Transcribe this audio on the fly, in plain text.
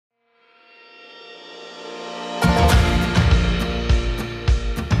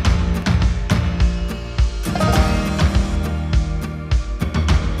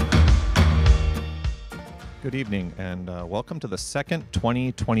Good evening, and welcome to the second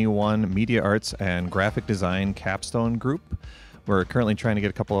 2021 Media Arts and Graphic Design Capstone group. We're currently trying to get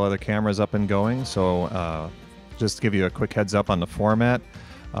a couple of other cameras up and going, so just to give you a quick heads up on the format,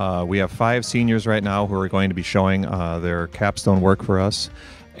 we have 5 seniors right now who are going to be showing their capstone work for us,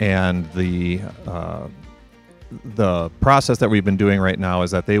 and the process that we've been doing right now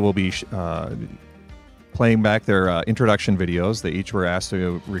is that they will be playing back their introduction videos. They each were asked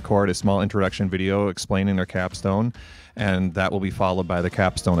to record a small introduction video explaining their capstone, and that will be followed by the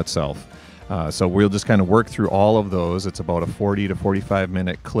capstone itself. So we'll just kind of work through all of those. It's about a 40 to 45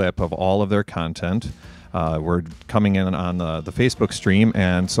 minute clip of all of their content. We're coming in on the Facebook stream,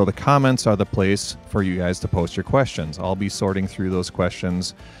 and so the comments are the place for you guys to post your questions. I'll be sorting through those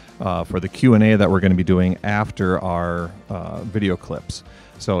questions for the Q&A that we're going to be doing after our video clips.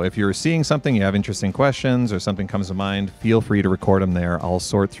 So if you're seeing something, you have interesting questions, or something comes to mind, feel free to record them there. I'll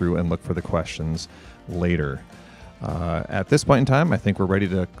sort through and look for the questions later. At this point in time, I think we're ready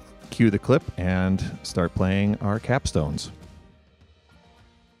to cue the clip and start playing our capstones.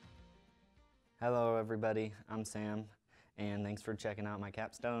 Hello everybody, I'm Sam, and thanks for checking out my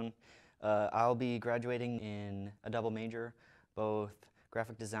capstone. I'll be graduating in a double major, both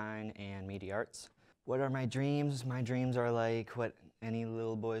graphic design and media arts. What are my dreams? My dreams are like what any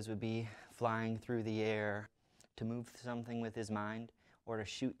little boys would be, flying through the air, to move something with his mind, or to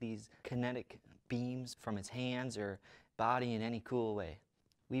shoot these kinetic beams from his hands or body in any cool way.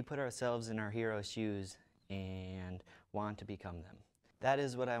 We put ourselves in our hero's shoes and want to become them. That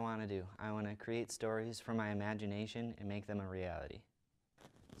is what I want to do. I want to create stories from my imagination and make them a reality.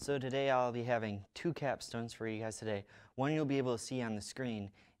 So today I'll be having 2 capstones for you guys today. One you'll be able to see on the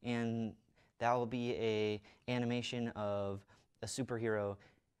screen, and that will be an animation of a superhero.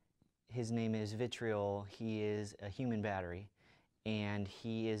 His name is Vitriol. He is a human battery, and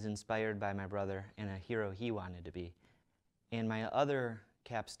he is inspired by my brother and a hero he wanted to be. And my other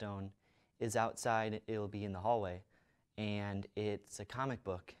capstone is outside. It'll be in the hallway, and it's a comic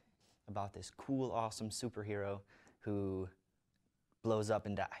book about this cool, awesome superhero who blows up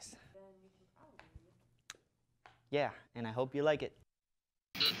and dies. Yeah, and I hope you like it.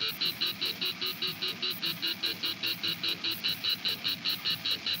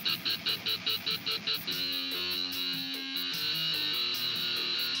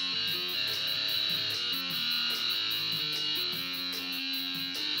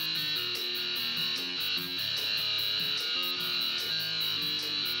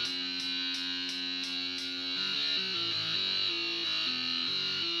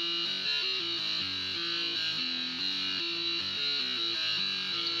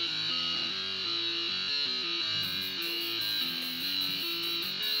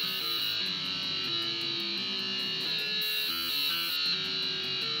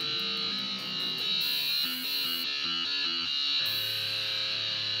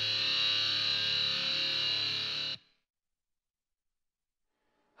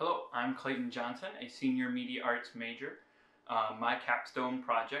 Hello, I'm Clayton Johnson, a senior media arts major. My capstone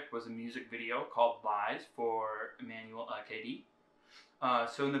project was a music video called Lies for Emmanuel LKD.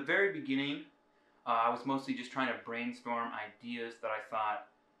 So in the very beginning, I was mostly just trying to brainstorm ideas that I thought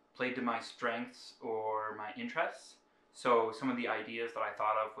played to my strengths or my interests. So some of the ideas that I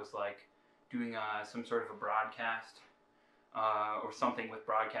thought of was like doing some sort of a broadcast or something with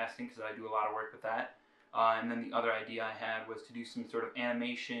broadcasting, because I do a lot of work with that. And then the other idea I had was to do some sort of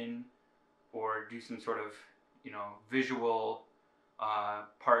animation or do some sort of, visual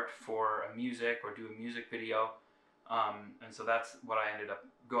part for a music, or do a music video. And so that's what I ended up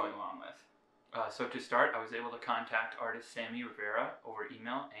going along with. So to start, I was able to contact artist Sammy Rivera over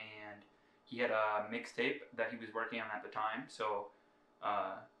email, and he had a mixtape that he was working on at the time. So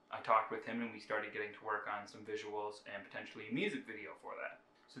I talked with him, and we started getting to work on some visuals and potentially a music video for that.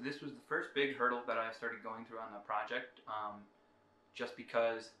 So this was the first big hurdle that I started going through on the project, just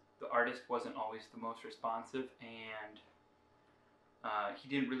because the artist wasn't always the most responsive, and he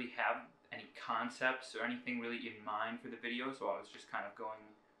didn't really have any concepts or anything really in mind for the video, so I was just kind of going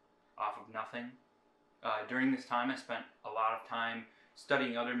off of nothing. During this time, I spent a lot of time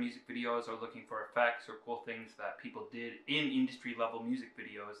studying other music videos or looking for effects or cool things that people did in industry level music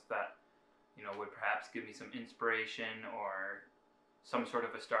videos that, would perhaps give me some inspiration or some sort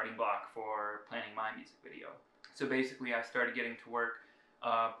of a starting block for planning my music video. So basically I started getting to work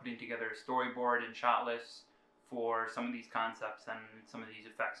putting together a storyboard and shot lists for some of these concepts and some of these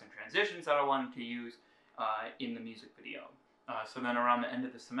effects and transitions that I wanted to use in the music video. So then around the end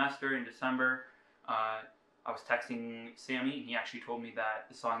of the semester in December, I was texting Sammy, and he actually told me that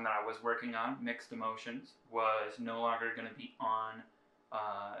the song that I was working on, Mixed Emotions, was no longer going to be on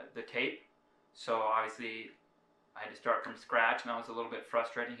the tape. So obviously I had to start from scratch, and that was a little bit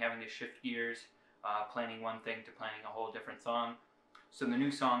frustrating, having to shift gears, planning one thing to planning a whole different song. So the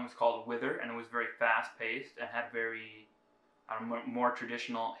new song was called Wither, and it was very fast-paced and had very more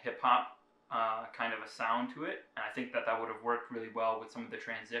traditional hip-hop kind of a sound to it. And I think that would have worked really well with some of the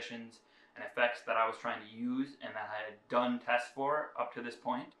transitions and effects that I was trying to use and that I had done tests for up to this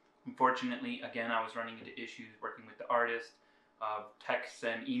point. Unfortunately, again, I was running into issues working with the artist, texts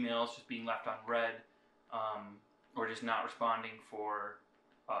and emails just being left unread, or just not responding for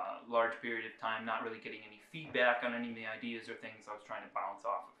a large period of time, not really getting any feedback on any of the ideas or things I was trying to bounce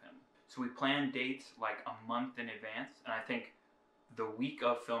off of him. So we planned dates like a month in advance, and I think the week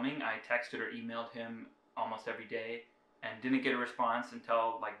of filming, I texted or emailed him almost every day and didn't get a response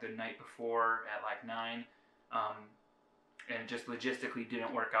until like the night before at like 9. And just logistically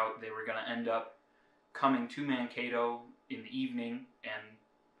didn't work out. They were going to end up coming to Mankato in the evening, and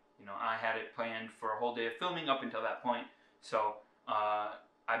you know, I had it planned for a whole day of filming up until that point. So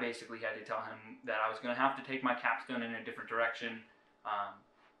I basically had to tell him that I was going to have to take my capstone in a different direction,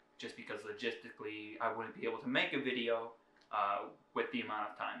 just because logistically I wouldn't be able to make a video with the amount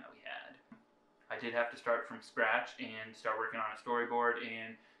of time that we had. I did have to start from scratch and start working on a storyboard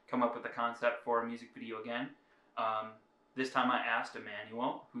and come up with a concept for a music video again. This time I asked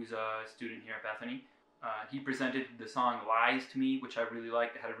Emmanuel, who's a student here at Bethany. He presented the song Lies to me, which I really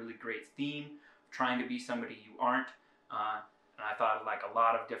liked. It had a really great theme, trying to be somebody you aren't. And I thought like a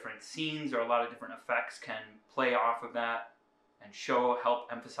lot of different scenes or a lot of different effects can play off of that and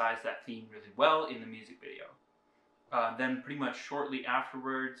help emphasize that theme really well in the music video. Then pretty much shortly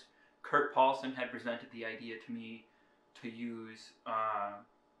afterwards, Kurt Paulson had presented the idea to me to use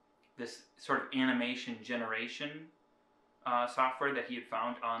this sort of animation generation software that he had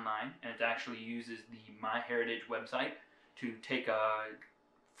found online, and it actually uses the MyHeritage website to take a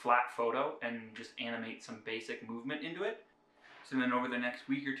flat photo and just animate some basic movement into it. So then over the next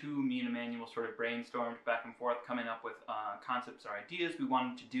week or two, me and Emmanuel sort of brainstormed back and forth, coming up with concepts or ideas we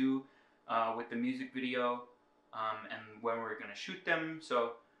wanted to do with the music video and when we were going to shoot them.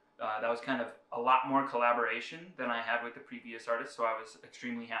 So that was kind of a lot more collaboration than I had with the previous artist, so I was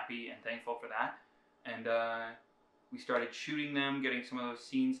extremely happy and thankful for that. And we started shooting them, getting some of those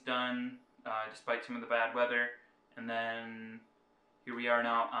scenes done, despite some of the bad weather. And then here we are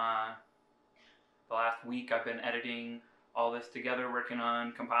now. The last week I've been editing all this together, working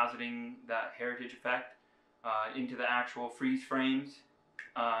on compositing that heritage effect into the actual freeze frames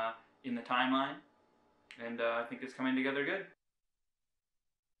in the timeline. And I think it's coming together good.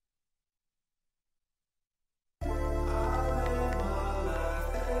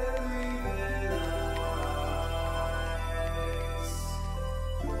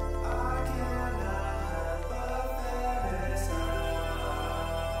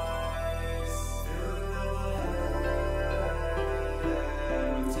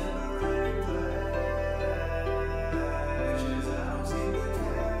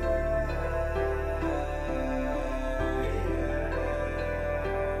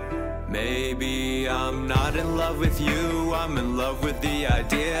 Maybe I'm not in love with you, I'm in love with the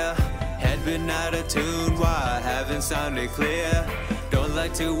idea. Head been out of tune, why I haven't sounded clear. Don't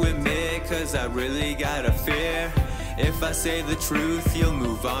like to admit, cause I really got a fear. If I say the truth, you'll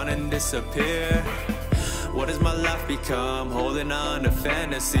move on and disappear. What has my life become? Holding on to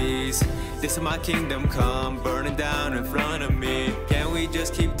fantasies. This is my kingdom come, burning down in front of me. Can we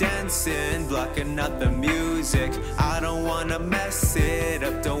just keep dancing, blocking out the music? I don't wanna mess it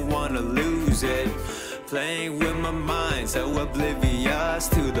up, don't wanna lose it. Playing with my mind, so oblivious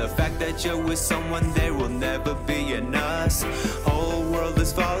to the fact that you're with someone, there will never be an us. Whole world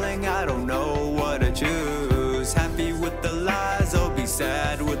is falling, I don't know what to choose. Happy with the lies, or be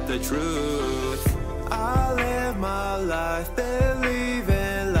sad with the truth. I live my life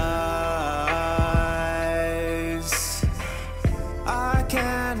believing lies. I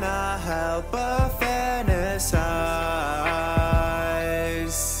cannot help but fantasize,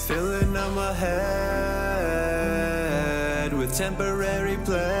 filling up my head with temporary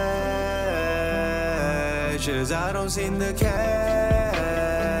pleasures. I don't seem to care.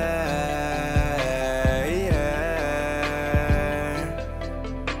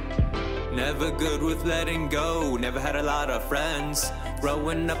 Never good with letting go, never had a lot of friends.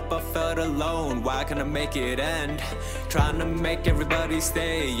 Growing up I felt alone, why can't I make it end? Trying to make everybody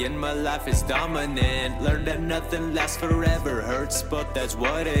stay, and my life is dominant. Learned that nothing lasts forever, hurts but that's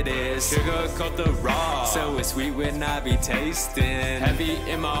what it is. Sugarcoat the raw, so it's sweet when I be tasting. Heavy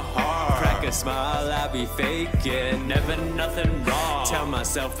in my heart, crack a smile I be faking. Never nothing wrong, tell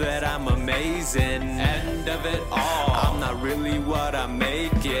myself that I'm amazing. End of it all, I'm not really what I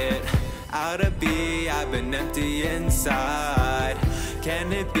make it. out of be, I've been empty inside.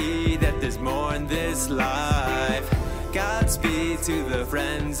 Can it be that there's more in this life? Godspeed to the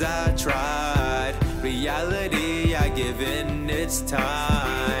friends I tried. Reality, I give in its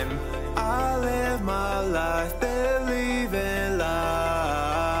time. I live my life believing lies.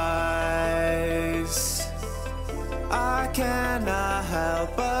 I cannot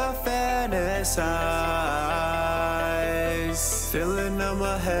help but fantasize. Filling up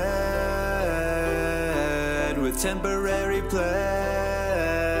my head with temporary pleasures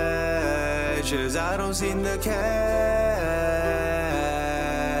I don't seem to care.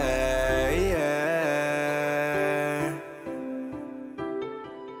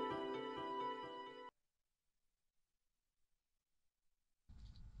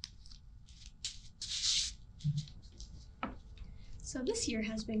 So this year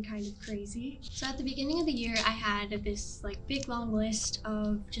has been kind of crazy. So at the beginning of the year, I had this like big long list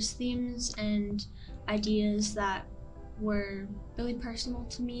of just themes and ideas that were really personal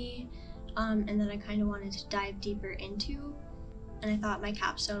to me, and that I kind of wanted to dive deeper into. And I thought my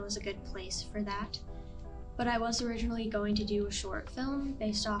capstone was a good place for that. But I was originally going to do a short film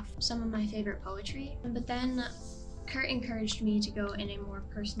based off some of my favorite poetry. But then Kurt encouraged me to go in a more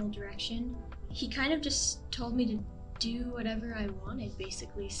personal direction. He kind of just told me to do whatever I wanted,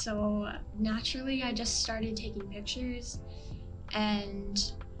 basically. So naturally, I just started taking pictures,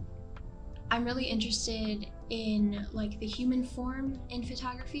 and I'm really interested in like the human form in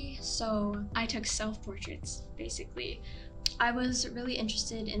photography. So I took self-portraits, basically. I was really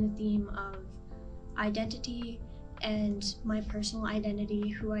interested in the theme of identity and my personal identity,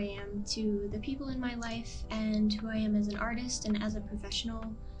 who I am to the people in my life, and who I am as an artist and as a professional.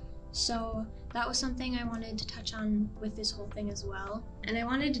 So that was something I wanted to touch on with this whole thing as well. And I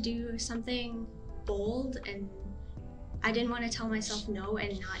wanted to do something bold, and I didn't want to tell myself no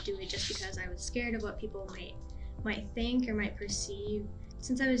and not do it just because I was scared of what people might think or might perceive.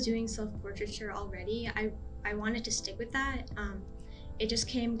 Since I was doing self-portraiture already, I wanted to stick with that. It just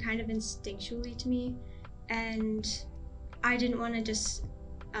came kind of instinctually to me, and I didn't want to just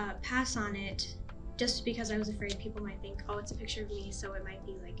pass on it just because I was afraid people might think, oh, it's a picture of me, so it might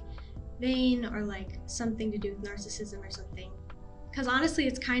be like vain or like something to do with narcissism or something. Because honestly,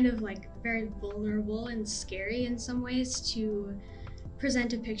 it's kind of like very vulnerable and scary in some ways to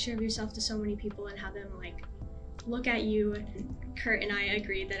present a picture of yourself to so many people and have them like look at you. And Kurt and I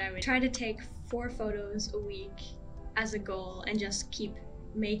agreed that I would try to take 4 photos a week as a goal and just keep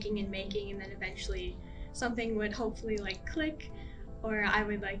making, and then eventually something would hopefully like click, or I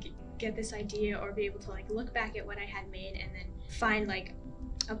would like get this idea or be able to like look back at what I had made and then find like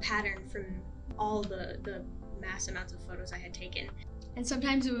a pattern from all the mass amounts of photos I had taken. And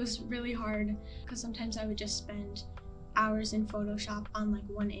sometimes it was really hard because sometimes I would just spend hours in Photoshop on like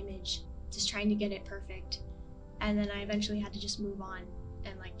one image just trying to get it perfect, and then I eventually had to just move on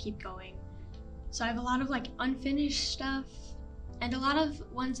and like keep going. So I have a lot of like unfinished stuff and a lot of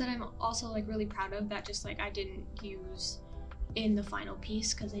ones that I'm also like really proud of that just like I didn't use in the final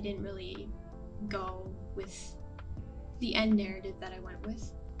piece because they didn't really go with the end narrative that I went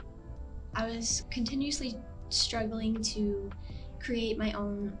with. I was continuously struggling to create my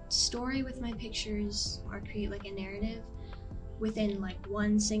own story with my pictures, or create like a narrative within like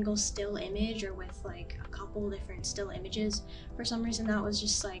one single still image or with like a couple different still images. For some reason that was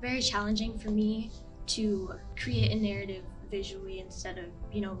just like very challenging for me to create a narrative visually instead of,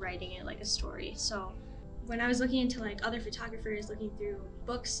 you know, writing it like a story. So when I was looking into like other photographers, looking through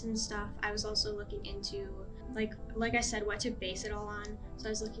books and stuff, I was also looking into like I said, what to base it all on. So I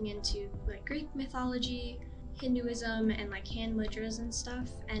was looking into like Greek mythology, Hinduism, and like hand mudras and stuff,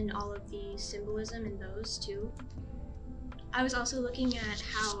 and all of the symbolism in those too. I was also looking at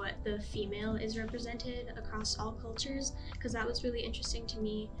how the female is represented across all cultures, because that was really interesting to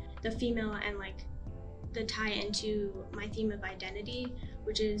me. The female and like the tie into my theme of identity,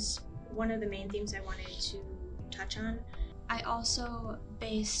 which is one of the main themes I wanted to touch on. I also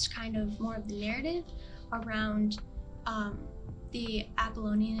based kind of more of the narrative around the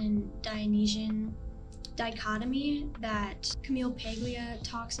Apollonian and Dionysian dichotomy that Camille Paglia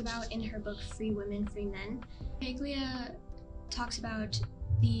talks about in her book Free Women, Free Men. Paglia talks about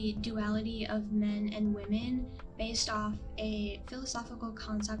the duality of men and women based off a philosophical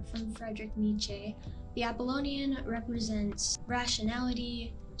concept from Friedrich Nietzsche. The Apollonian represents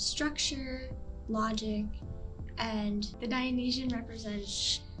rationality, structure, logic, and the Dionysian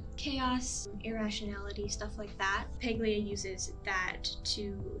represents chaos, irrationality, stuff like that. Paglia uses that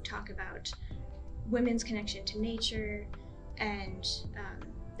to talk about women's connection to nature and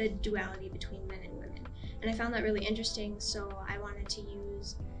the duality between men and women. And I found that really interesting, so I wanted to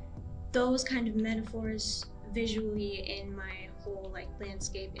use those kind of metaphors visually in my whole like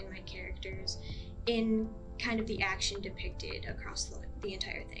landscape, in my characters, in kind of the action depicted across the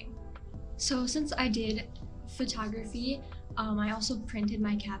entire thing. So since I did photography, I also printed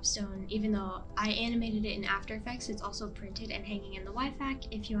my capstone. Even though I animated it in After Effects, it's also printed and hanging in the YFAC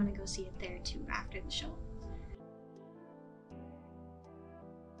if you want to go see it there too after the show.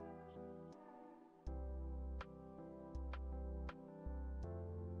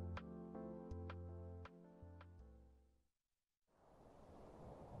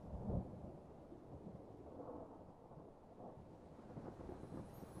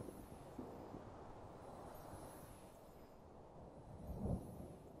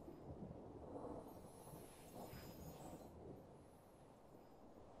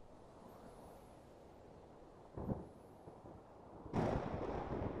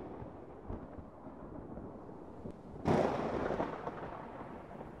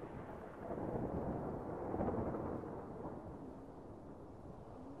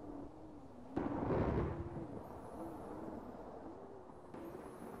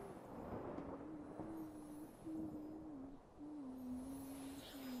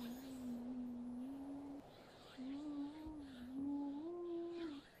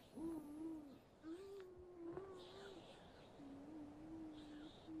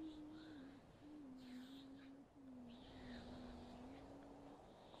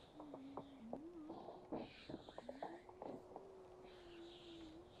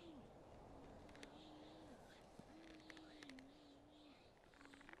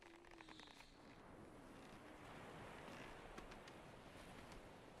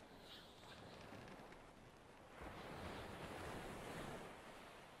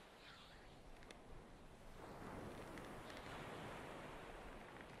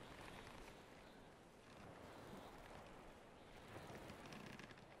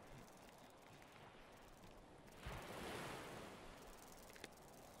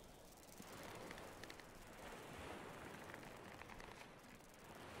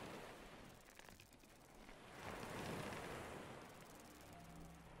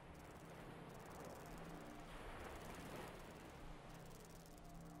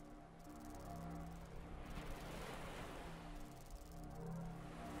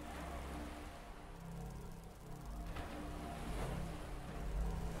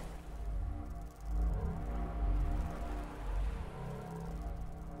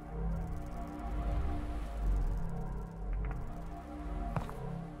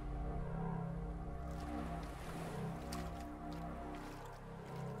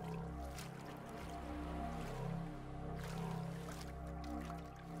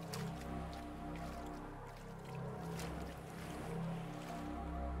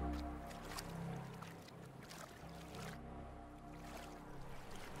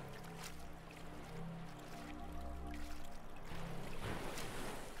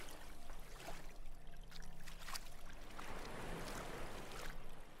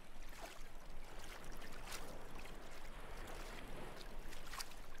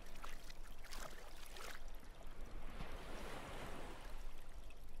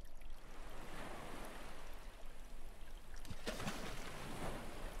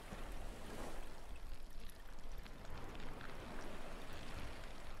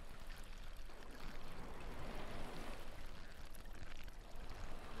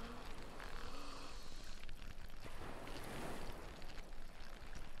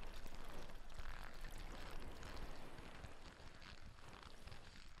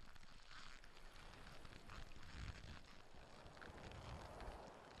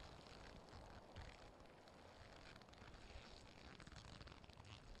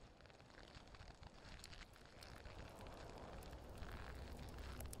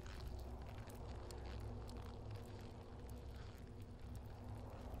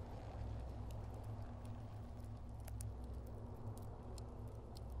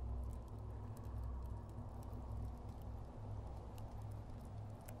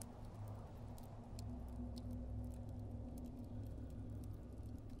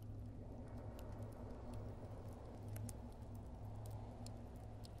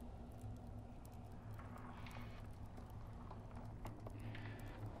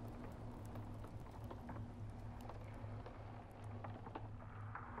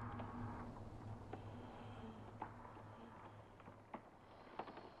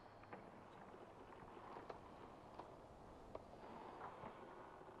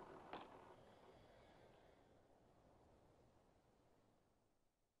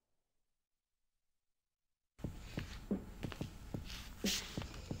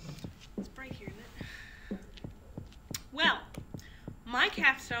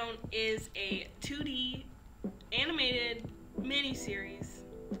 Capstone is a 2D animated mini-series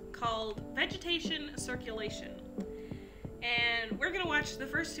called Vegetation Circulation. And we're going to watch the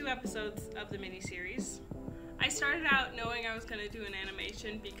first 2 episodes of the mini-series. I started out knowing I was going to do an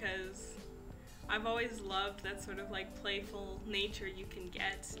animation because I've always loved that sort of like playful nature you can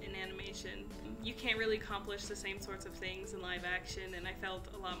get in animation. You can't really accomplish the same sorts of things in live action, and I felt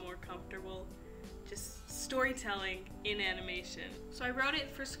a lot more comfortable just storytelling in animation. So I wrote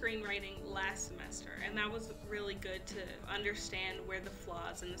it for screenwriting last semester, and that was really good to understand where the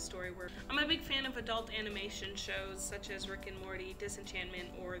flaws in the story were. I'm a big fan of adult animation shows such as Rick and Morty, Disenchantment,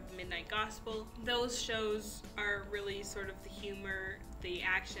 or The Midnight Gospel. Those shows are really sort of the humor, the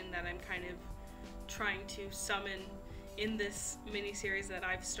action that I'm kind of trying to summon in this mini-series that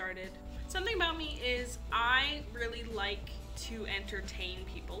I've started. Something about me is I really like to entertain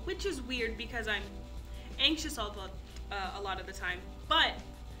people, which is weird because I'm anxious a lot of the time, but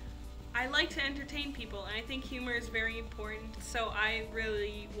I like to entertain people, and I think humor is very important, so I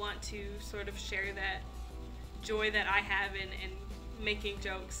really want to sort of share that joy that I have in making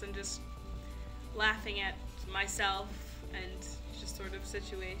jokes and just laughing at myself and just sort of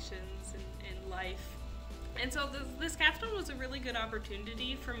situations in life. And so this capstone was a really good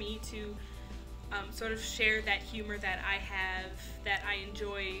opportunity for me to sort of share that humor that I have, that I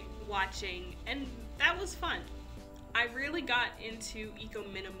enjoy watching, and that was fun. I really got into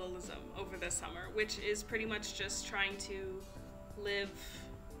eco-minimalism over the summer, which is pretty much just trying to live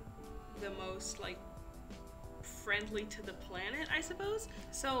the most like friendly to the planet, I suppose.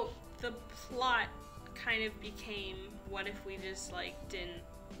 So the plot kind of became, what if we just like didn't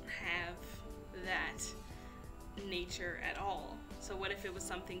have that nature at all? So what if it was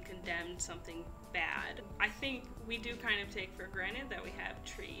something condemned, something bad? I think we do kind of take for granted that we have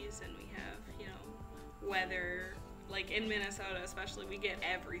trees and we have, you know, weather. Like in Minnesota especially, we get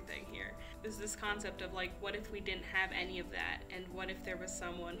everything here. There's this concept of like, what if we didn't have any of that? And what if there was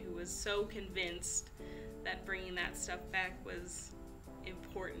someone who was so convinced that bringing that stuff back was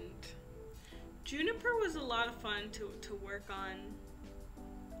important? Juniper was a lot of fun to work on.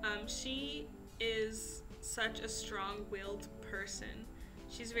 She is such a strong-willed person.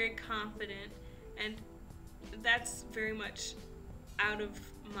 She's very confident, and that's very much out of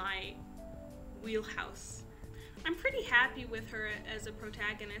my wheelhouse. I'm pretty happy with her as a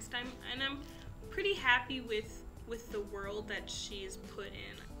protagonist. I'm pretty happy with the world that she's put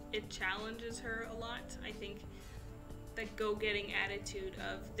in. It challenges her a lot. I think that go-getting attitude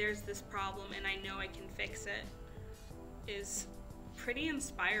of there's this problem and I know I can fix it is pretty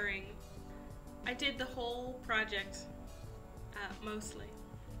inspiring. I did the whole project, mostly.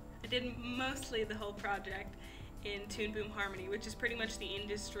 I did mostly the whole project in Toon Boom Harmony, which is pretty much the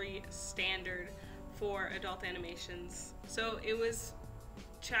industry standard for adult animations. So it was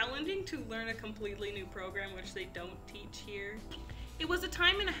challenging to learn a completely new program, which they don't teach here. It was a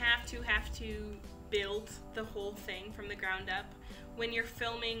time and a half to have to build the whole thing from the ground up. When you're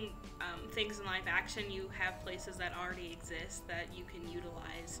filming things in live action, you have places that already exist that you can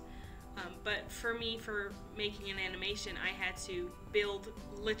utilize. But for me, for making an animation, I had to build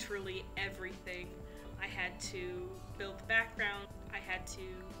literally everything. I had to build the background, I had to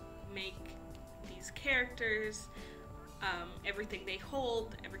make these characters, everything they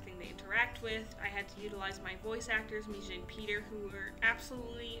hold, everything they interact with. I had to utilize my voice actors, Misha and Peter, who were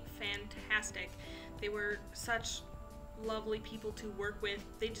absolutely fantastic. They were such lovely people to work with.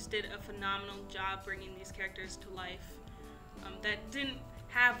 They just did a phenomenal job bringing these characters to life that didn't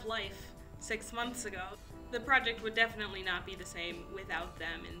have life 6 months ago. The project would definitely not be the same without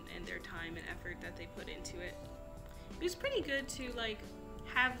them and their time and effort that they put into it. It was pretty good to like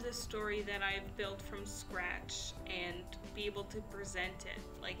have this story that I've built from scratch and be able to present it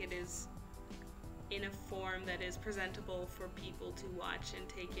like it is in a form that is presentable for people to watch and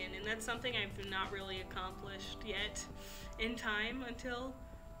take in, and that's something I've not really accomplished yet in time until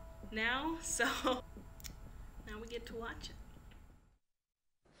now, so now we get to watch it.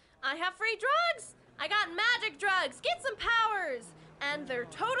 I have free drugs! I got magic drugs! Get some powers! And they're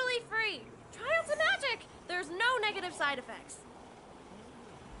totally free! Try out some magic! There's no negative side effects.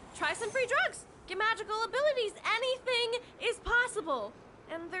 Try some free drugs! Get magical abilities! Anything is possible!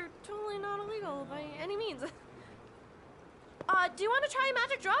 And they're totally not illegal by any means. Do you want to try a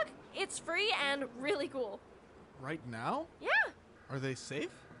magic drug? It's free and really cool. Right now? Yeah. Are they safe?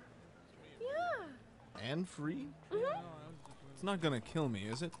 Yeah. And free? Mm-hmm. It's not gonna kill me,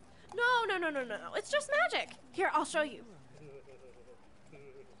 is it? No. It's just magic. Here, I'll show you.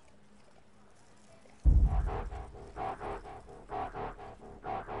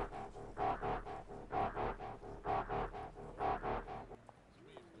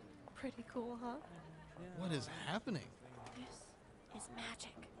 happening? This is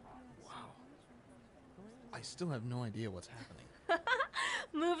magic. Wow. I still have no idea what's happening.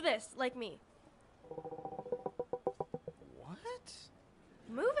 Move this, like me. What?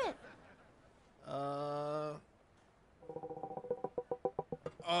 Move it. Oh,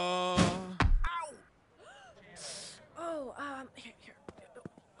 here.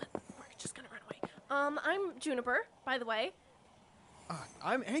 We're just gonna run away. I'm Juniper, by the way.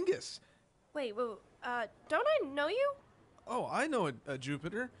 I'm Angus. Wait, don't I know you? Oh, I know a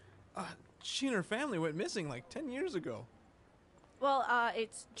Jupiter. She and her family went missing like 10 years ago. Well,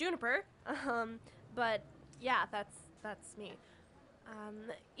 it's Juniper. But yeah, that's me.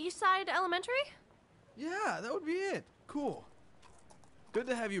 Eastside Elementary? Yeah, that would be it. Cool. Good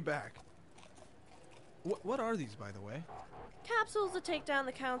to have you back. What are these, by the way? Capsules to take down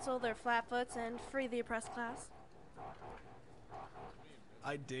the council, their flatfoots, and free the oppressed class.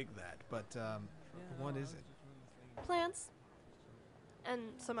 I dig that, but, what is it? Plants. And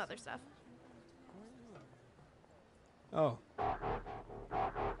some other stuff. Oh.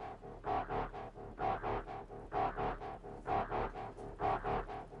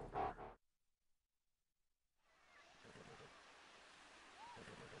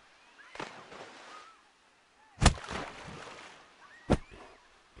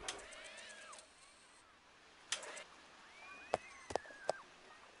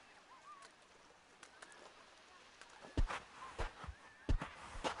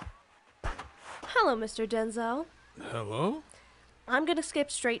 Hello, Mr. Denzel. Hello? I'm gonna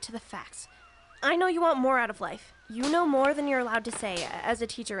skip straight to the facts. I know you want more out of life. You know more than you're allowed to say as a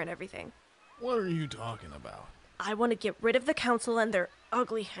teacher and everything. What are you talking about? I want to get rid of the council and their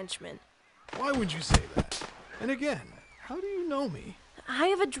ugly henchmen. Why would you say that? And again, how do you know me? I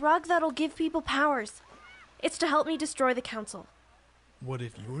have a drug that'll give people powers. It's to help me destroy the council. What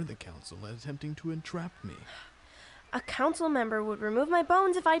if you're the council attempting to entrap me? A council member would remove my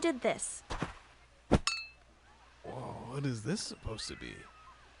bones if I did this. Whoa, what is this supposed to be?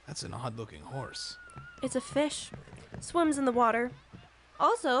 That's an odd-looking horse. It's a fish. Swims in the water.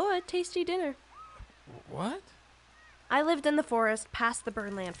 Also, a tasty dinner. What? I lived in the forest past the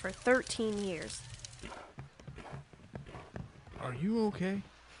Burnland for 13 years. Are you okay?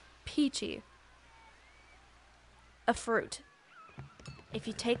 Peachy. A fruit. If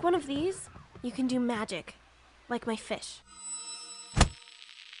you take one of these, you can do magic. Like my fish.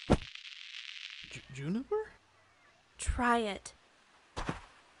 Juniper? Try it.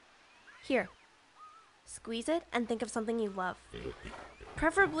 Here. Squeeze it and think of something you love.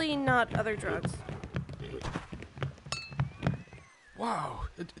 Preferably not other drugs. Wow,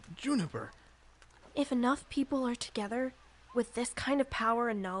 Juniper. If enough people are together, with this kind of power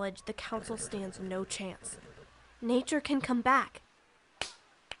and knowledge, the council stands no chance. Nature can come back.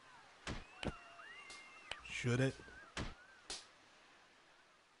 Should it?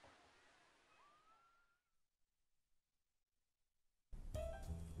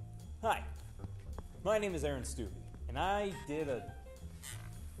 Hi, my name is Aaron Stuve, and I did a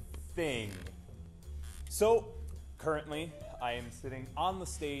thing. So, currently, I am sitting on the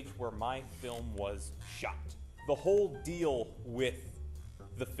stage where my film was shot. The whole deal with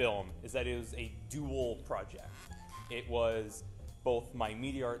the film is that it was a dual project. It was both my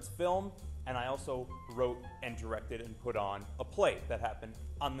media arts film, and I also wrote and directed and put on a play that happened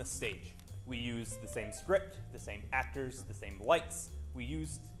on the stage. We used the same script, the same actors, the same lights. We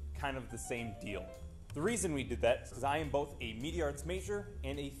used kind of the same deal. The reason we did that is because I am both a media arts major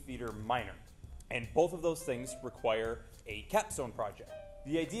and a theater minor. And both of those things require a capstone project.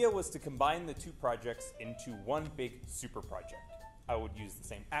 The idea was to combine the two projects into one big super project. I would use the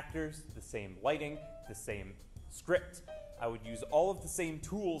same actors, the same lighting, the same script. I would use all of the same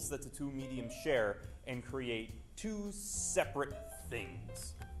tools that the two mediums share and create two separate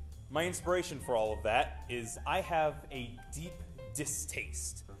things. My inspiration for all of that is I have a deep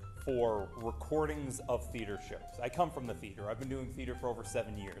distaste for recordings of theater shows. I come from the theater. I've been doing theater for over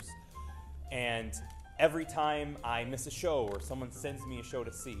 7 years. And every time I miss a show or someone sends me a show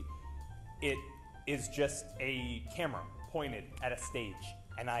to see, it is just a camera pointed at a stage.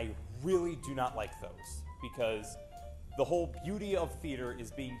 And I really do not like those because the whole beauty of theater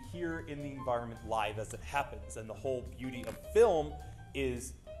is being here in the environment live as it happens. And the whole beauty of film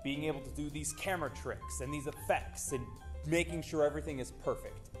is being able to do these camera tricks and these effects and making sure everything is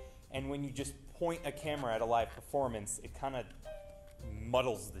perfect. And when you just point a camera at a live performance, it kind of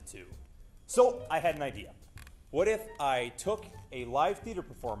muddles the two. So I had an idea. What if I took a live theater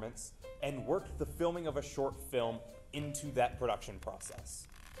performance and worked the filming of a short film into that production process?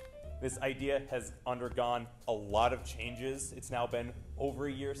 This idea has undergone a lot of changes. It's now been over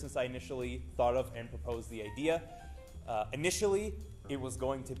a year since I initially thought of and proposed the idea. Initially, it was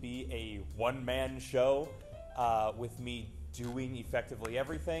going to be a one-man show with me doing effectively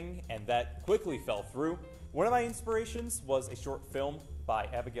everything, and that quickly fell through. One of my inspirations was a short film by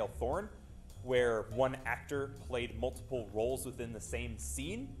Abigail Thorne, where one actor played multiple roles within the same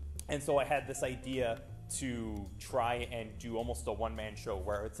scene. And so I had this idea to try and do almost a one-man show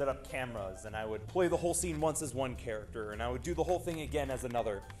where I would set up cameras and I would play the whole scene once as one character and I would do the whole thing again as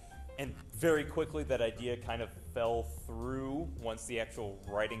another. And very quickly that idea kind of fell through once the actual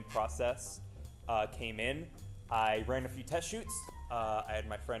writing process came in. I ran a few test shoots. I had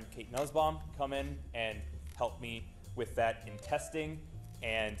my friend Kate Nussbaum come in and help me with that in testing,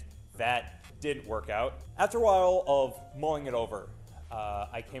 and that didn't work out. After a while of mulling it over,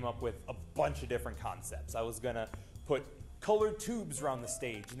 I came up with a bunch of different concepts. I was gonna put colored tubes around the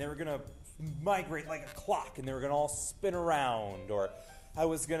stage, and they were gonna migrate like a clock, and they were gonna all spin around. Or I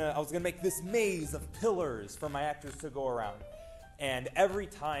was gonna make this maze of pillars for my actors to go around. And every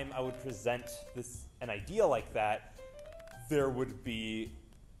time I would present an idea like that, there would be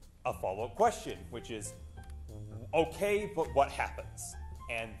a follow-up question, which is, okay, but what happens?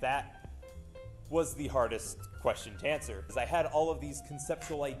 And that was the hardest question to answer, because I had all of these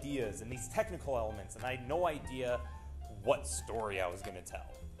conceptual ideas and these technical elements, and I had no idea what story I was going to tell.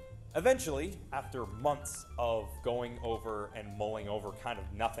 Eventually, after months of going over and mulling over kind of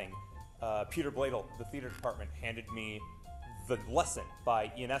nothing, Peter Bladel, the theater department, handed me the lesson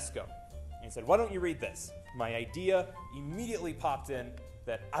by Ionesco. And he said, why don't you read this? My idea immediately popped in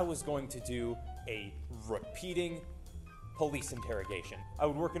that I was going to do a repeating police interrogation. I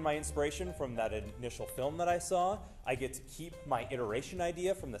would work in my inspiration from that initial film that I saw. I get to keep my iteration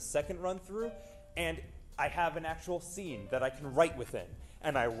idea from the second run through, and I have an actual scene that I can write within.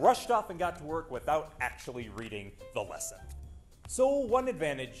 And I rushed off and got to work without actually reading the lesson. So one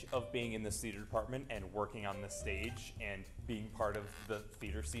advantage of being in this theater department and working on this stage and being part of the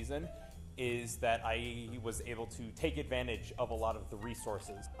theater season is that I was able to take advantage of a lot of the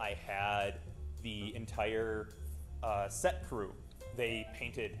resources. I had the entire set crew. They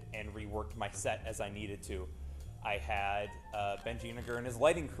painted and reworked my set as I needed to. I had Ben Jeeniger and his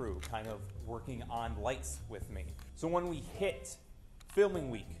lighting crew kind of working on lights with me. So when we hit filming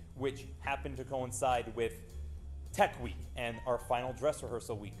week, which happened to coincide with tech week and our final dress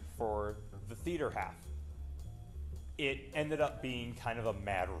rehearsal week for the theater half, it ended up being kind of a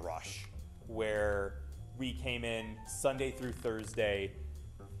mad rush where we came in Sunday through Thursday,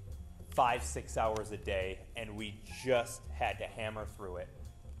 5-6 hours a day, and we just had to hammer through it.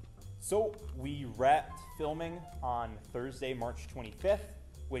 So we wrapped filming on Thursday, March 25th,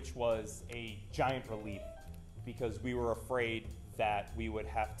 which was a giant relief because we were afraid that we would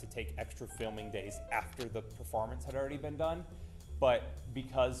have to take extra filming days after the performance had already been done. But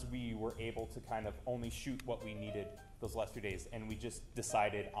because we were able to kind of only shoot what we needed those last 2 days, and we just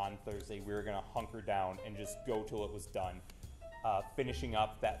decided on Thursday we were gonna hunker down and just go till it was done. Finishing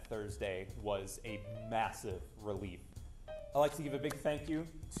up that Thursday was a massive relief. I'd like to give a big thank you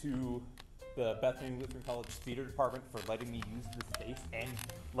to the Bethany Lutheran College Theater Department for letting me use the space and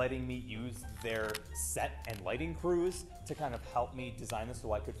letting me use their set and lighting crews to kind of help me design this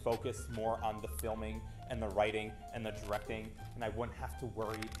so I could focus more on the filming and the writing and the directing, and I wouldn't have to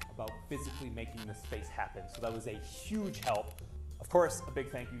worry about physically making the space happen. So that was a huge help. Of course, a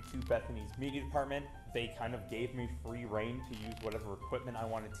big thank you to Bethany's media department. They kind of gave me free reign to use whatever equipment I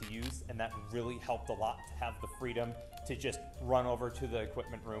wanted to use, and that really helped a lot to have the freedom to just run over to the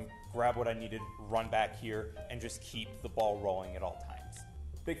equipment room, grab what I needed, run back here, and just keep the ball rolling at all times.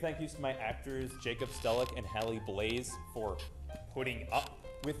 Big thank yous to my actors, Jacob Stellick and Hallie Blaze, for putting up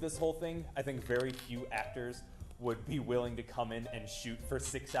with this whole thing. I think very few actors would be willing to come in and shoot for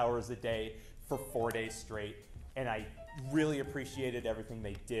 6 hours a day for 4 days straight, and I really appreciated everything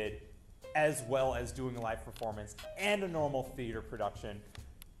they did, as well as doing a live performance and a normal theater production.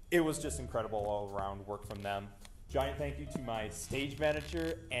 It was just incredible all around work from them. Giant thank you to my stage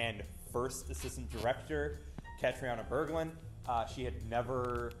manager and first assistant director, Katriana Berglund. She had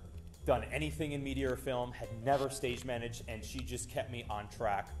never done anything in media or film, had never stage managed, and she just kept me on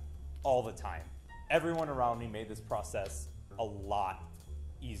track all the time. Everyone around me made this process a lot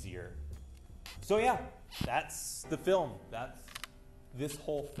easier. So yeah, that's the film. That's this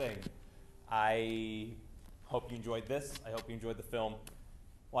whole thing. I hope you enjoyed this. I hope you enjoyed the film.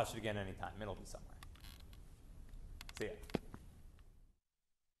 Watch it again anytime. It'll be somewhere. See ya.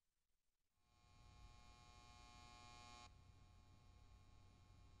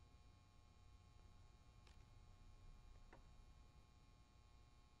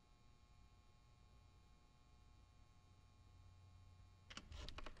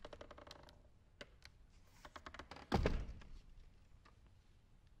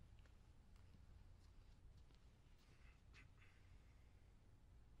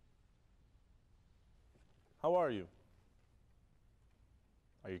 How are you?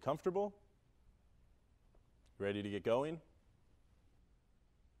 Are you comfortable? Ready to get going?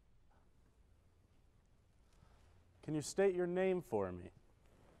 Can you state your name for me?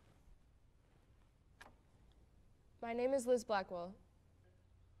 My name is Liz Blackwell.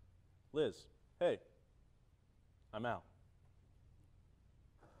 Liz, hey, I'm Al.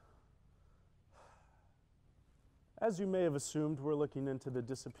 As you may have assumed, we're looking into the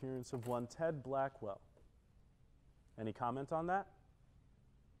disappearance of one Ted Blackwell. Any comment on that?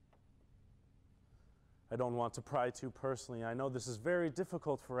 I don't want to pry too personally. I know this is very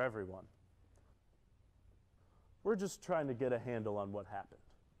difficult for everyone. We're just trying to get a handle on what happened.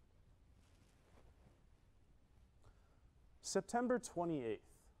 September 28th.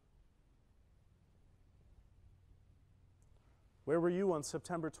 Where were you on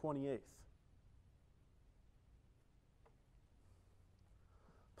September 28th?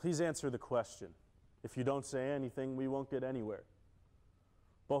 Please answer the question. If you don't say anything, we won't get anywhere.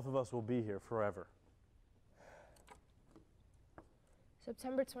 Both of us will be here forever.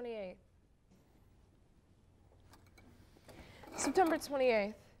 September 28th. September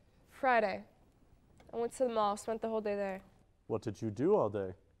 28th, Friday. I went to the mall, spent the whole day there. What did you do all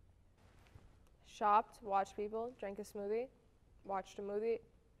day? Shopped, watched people, drank a smoothie, watched a movie.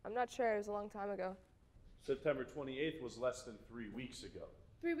 I'm not sure, it was a long time ago. September 28th was less than 3 weeks ago.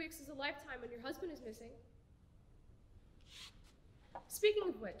 3 weeks is a lifetime when your husband is missing. Speaking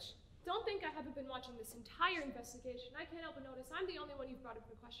of which, don't think I haven't been watching this entire investigation. I can't help but notice I'm the only one you've brought up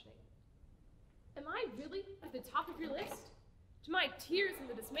for questioning. Am I really at the top of your list? Do my tears and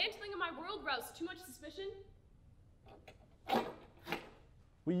the dismantling of my world rouse too much suspicion?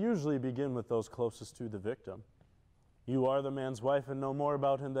 We usually begin with those closest to the victim. You are the man's wife and know more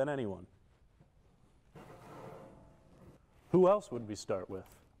about him than anyone. Who else would we start with?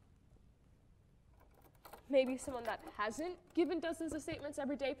 Maybe someone that hasn't given dozens of statements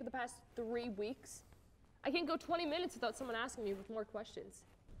every day for the past 3 weeks. I can't go 20 minutes without someone asking me with more questions.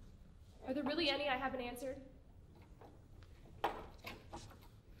 Are there really any I haven't answered?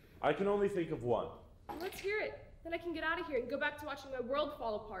 I can only think of one. Let's hear it. Then I can get out of here and go back to watching my world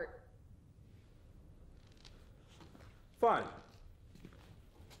fall apart. Fine.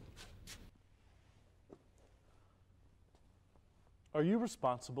 Are you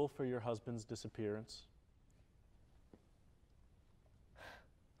responsible for your husband's disappearance?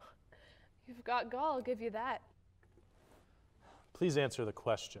 You've got gall, I'll give you that. Please answer the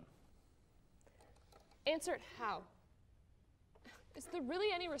question. Answer it how? Is there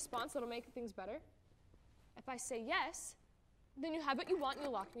really any response that'll make things better? If I say yes, then you have what you want and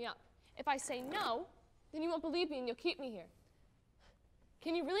you'll lock me up. If I say no, then you won't believe me and you'll keep me here.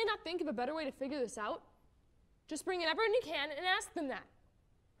 Can you really not think of a better way to figure this out? Just bring in everyone you can and ask them that.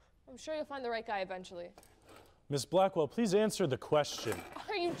 I'm sure you'll find the right guy eventually. Miss Blackwell, please answer the question.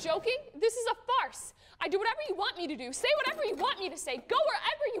 Are you joking? This is a farce. I do whatever you want me to do, say whatever you want me to say, go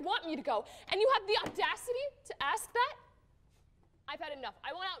wherever you want me to go, and you have the audacity to ask that? I've had enough.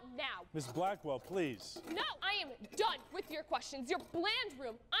 I want out now. Miss Blackwell, please. No, I am done with your questions, your bland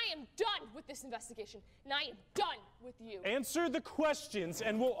room. I am done with this investigation, and I am done with you. Answer the questions,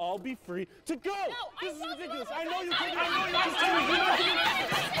 and we'll all be free to go. No, this is ridiculous. I know you can't.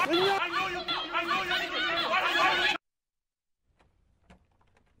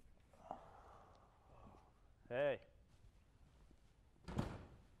 Hey.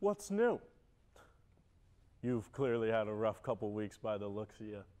 What's new? You've clearly had a rough couple weeks by the looks of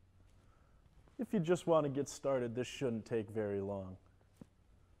you. If you just want to get started, this shouldn't take very long.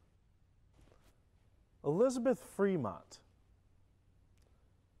 Elizabeth Fremont.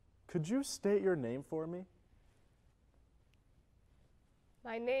 Could you state your name for me?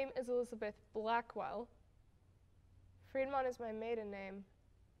 My name is Elizabeth Blackwell. Fremont is my maiden name.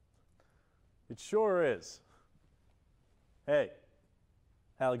 It sure is. Hey,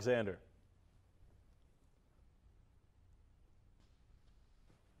 Alexander.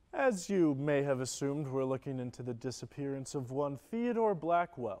 As you may have assumed, we're looking into the disappearance of one Theodore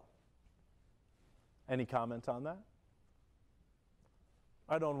Blackwell. Any comment on that?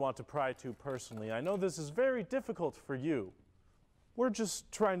 I don't want to pry too personally. I know this is very difficult for you. We're just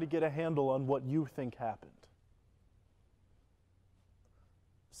trying to get a handle on what you think happened.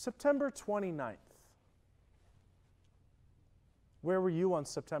 September 29th. Where were you on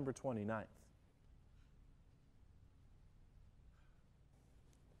September 29th?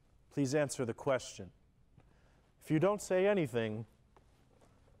 Please answer the question. If you don't say anything,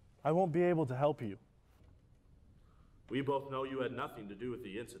 I won't be able to help you. We both know you had nothing to do with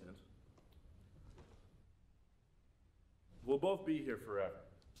the incident. We'll both be here forever.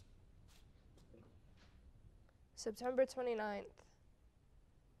 September 29th.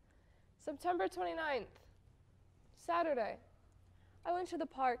 September 29th. Saturday. I went to the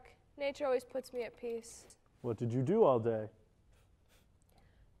park. Nature always puts me at peace. What did you do all day?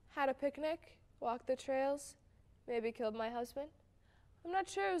 Had a picnic, walked the trails, maybe killed my husband. I'm not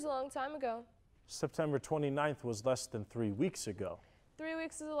sure, it was a long time ago. September 29th was less than 3 weeks ago. 3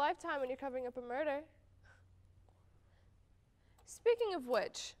 weeks is a lifetime when you're covering up a murder. Speaking of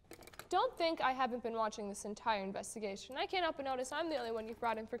which, don't think I haven't been watching this entire investigation. I can't help but notice I'm the only one you've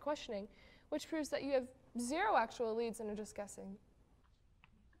brought in for questioning, which proves that you have 0 actual leads and are just guessing.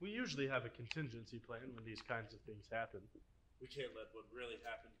 We usually have a contingency plan when these kinds of things happen. We can't let what really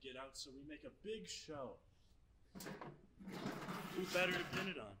happened get out, so we make a big show. Who better to pin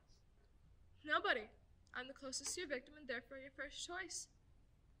it on? Nobody. I'm the closest to your victim and therefore your first choice.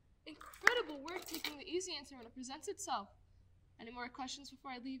 Incredible work taking the easy answer when it presents itself. Any more questions before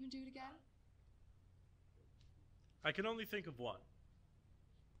I leave and do it again? I can only think of one.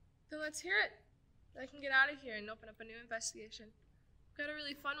 Then let's hear it. I can get out of here and open up a new investigation. Got a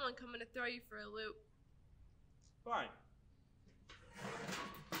really fun one coming to throw you for a loop. Fine.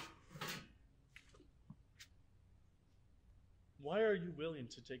 Why are you willing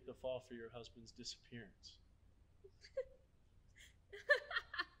to take the fall for your husband's disappearance?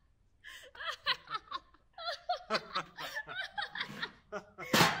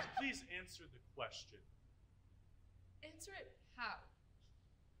 Please answer the question. Answer it how?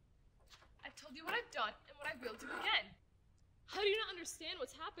 I've told you what I've done and what I will do again. How do you not understand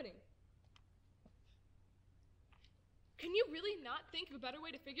what's happening? Can you really not think of a better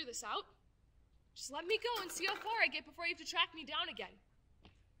way to figure this out? Just let me go and see how far I get before you have to track me down again.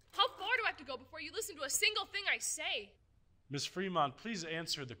 How far do I have to go before you listen to a single thing I say? Miss Fremont, please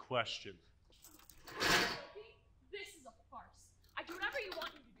answer the question. This is a farce. I do whatever you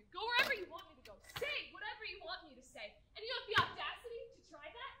want me to do. Go wherever you want me to go. Say whatever you want me to say. And you have the audacity to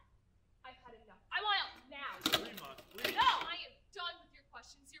try that? I've had enough. I want out now. Fremont, please. No, I am done with your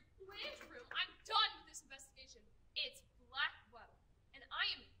questions. Your planned room. I'm done with this investigation. It's Blackwell. And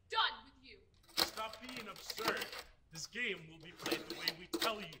I am done with you. Stop being absurd. This game will be played the way we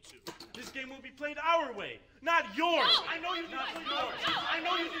tell you to. This game will be played our way, not yours. No, I know you didn't play yours. No, I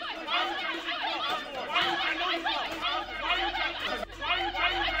know you didn't play yours. I know you didn't. Why are you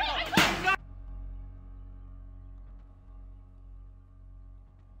trying to?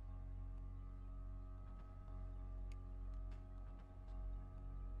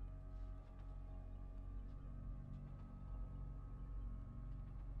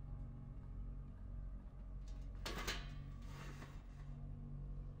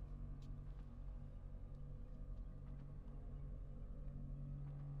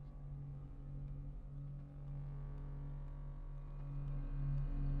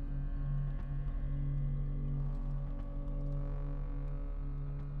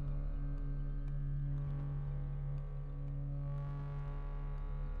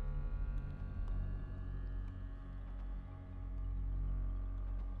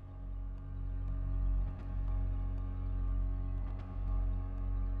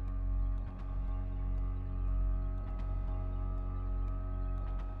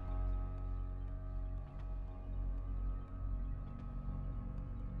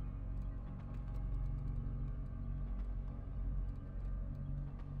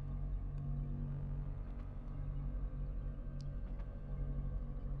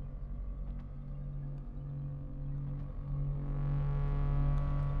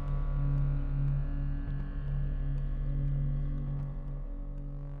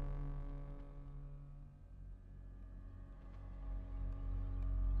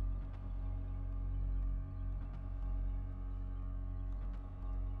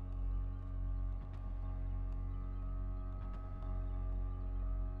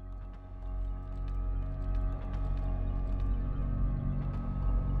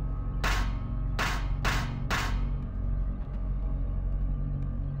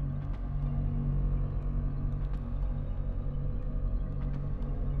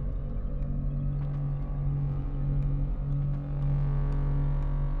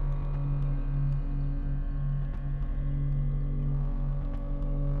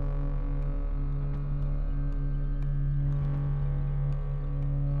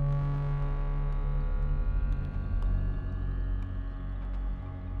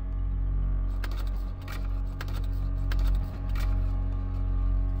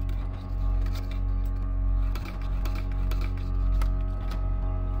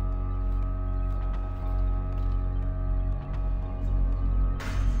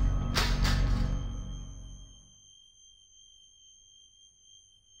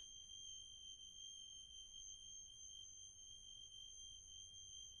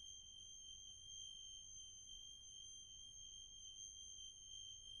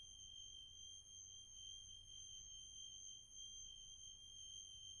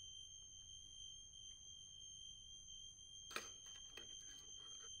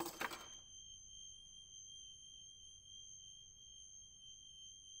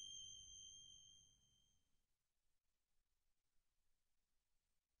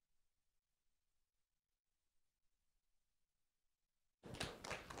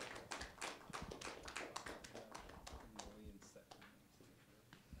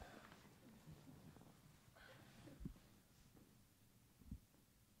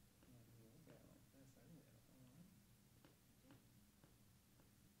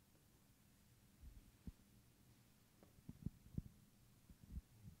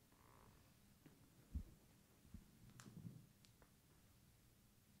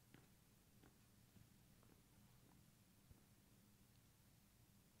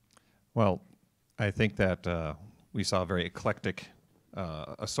 Well, I think that we saw a very eclectic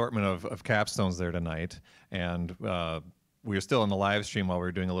assortment of capstones there tonight, and we were still in the live stream while we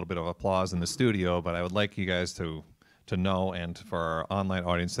were doing a little bit of applause in the studio, but I would like you guys to know, and for our online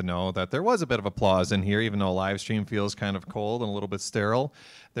audience to know, that there was a bit of applause in here, even though live stream feels kind of cold and a little bit sterile.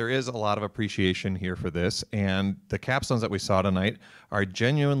 There is a lot of appreciation here for this, and the capstones that we saw tonight are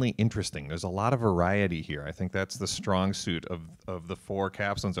genuinely interesting. There's a lot of variety here. I think that's the strong suit of the 4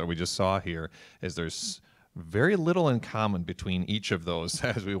 capstones that we just saw here, is there's very little in common between each of those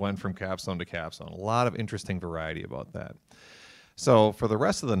as we went from capstone to capstone. A lot of interesting variety about that. So for the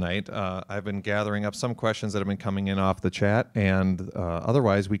rest of the night, I've been gathering up some questions that have been coming in off the chat, and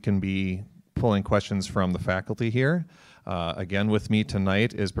otherwise we can be pulling questions from the faculty here. Again, with me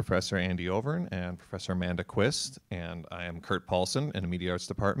tonight is Professor Andy Overn and Professor Amanda Quist, and I am Kurt Paulson in the Media Arts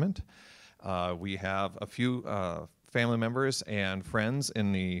Department. We have a few family members and friends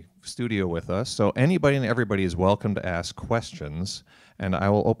in the studio with us, so anybody and everybody is welcome to ask questions, and I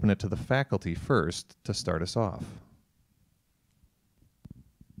will open it to the faculty first to start us off.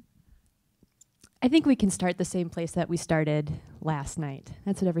 I think we can start the same place that we started last night.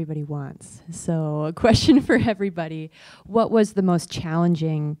 That's what everybody wants. So a question for everybody. What was the most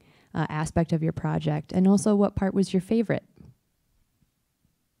challenging aspect of your project? And also, what part was your favorite?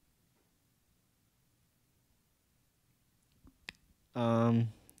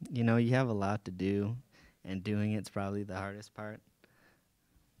 You know, you have a lot to do, and doing it's probably the hardest part.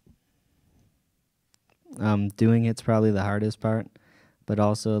 Doing it's probably the hardest part, but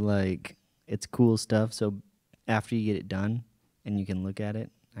also, like, it's cool stuff, so after you get it done and you can look at it,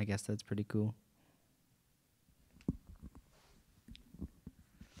 I guess that's pretty cool.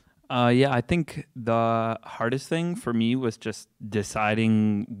 Yeah, I think the hardest thing for me was just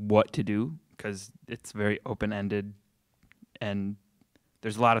deciding what to do, because it's very open-ended, and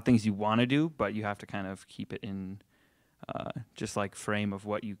there's a lot of things you want to do, but you have to kind of keep it in just like frame of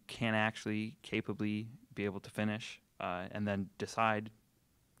what you can actually capably be able to finish, and then decide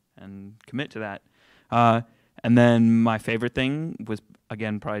and commit to that. And then my favorite thing was,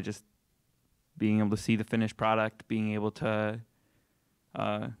 again, probably just being able to see the finished product, being able to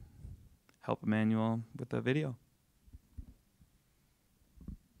help Emmanuel with the video.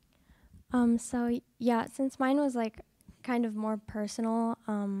 So yeah, since mine was like kind of more personal,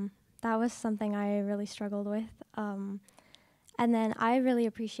 that was something I really struggled with. And then I really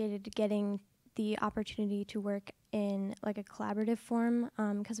appreciated getting the opportunity to work in like a collaborative form,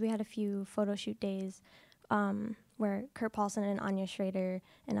 because we had a few photo shoot days where Kurt Paulson and Anya Schrader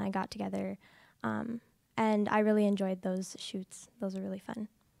and I got together, and I really enjoyed those shoots. Those were really fun.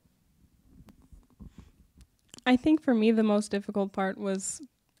 I think for me the most difficult part was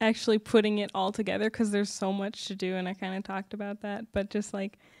actually putting it all together, because there's so much to do, and I kind of talked about that, but just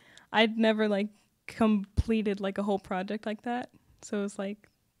like I'd never like completed like a whole project like that, so it was like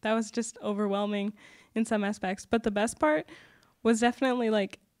that was just overwhelming in some aspects. But the best part was definitely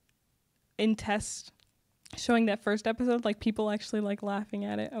like in test showing that first episode, like people actually like laughing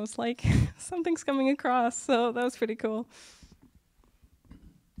at it. I was like, something's coming across, so that was pretty cool.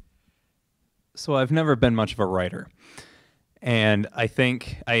 So I've never been much of a writer, and I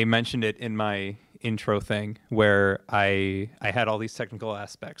think I mentioned it in my intro thing where I had all these technical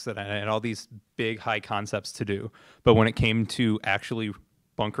aspects that I had all these big high concepts to do, but when it came to actually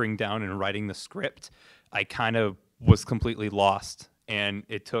bunkering down and writing the script, I kind of was completely lost, and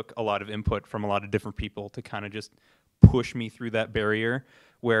it took a lot of input from a lot of different people to kind of just push me through that barrier,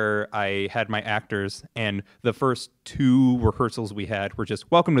 where I had my actors, and the first 2 rehearsals we had were just,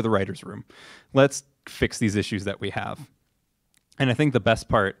 welcome to the writer's room. Let's fix these issues that we have. And I think the best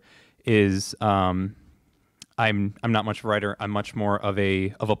part is I'm not much of a writer. I'm much more of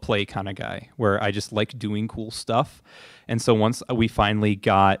a play kind of guy, where I just like doing cool stuff. And so once we finally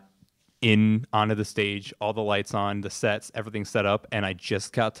got onto the stage, all the lights on, the sets, everything set up, and I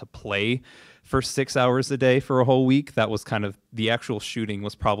just got to play for 6 hours a day for a whole week, that was kind of the actual shooting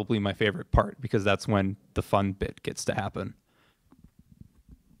was probably my favorite part, because that's when the fun bit gets to happen.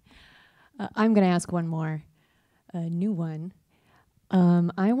 I'm going to ask one more, a new one.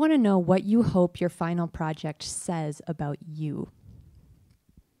 I want to know what you hope your final project says about you.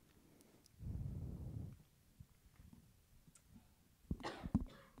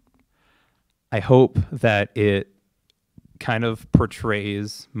 I hope that it kind of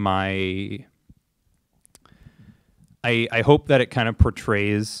portrays my... I hope that it kind of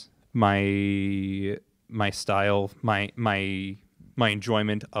portrays my style, my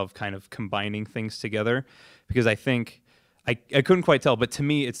enjoyment of kind of combining things together, because I think I couldn't quite tell, but to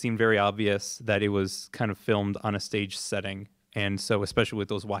me it seemed very obvious that it was kind of filmed on a stage setting, And so especially with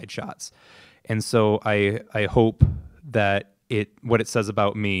those wide shots. And so I hope that what it says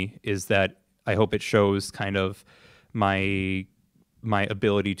about me is that I hope it shows kind of my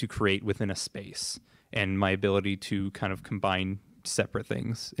ability to create within a space and my ability to kind of combine separate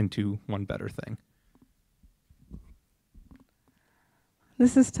things into one better thing.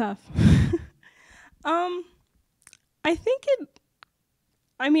 This is tough.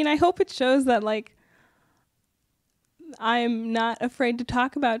 I hope it shows that, like, I'm not afraid to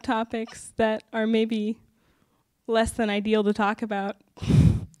talk about topics that are maybe less than ideal to talk about,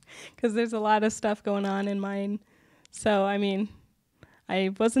 because there's a lot of stuff going on in mine. So, I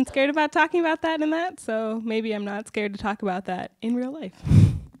wasn't scared about talking about that in that, so maybe I'm not scared to talk about that in real life.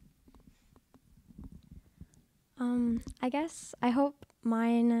 I guess I hope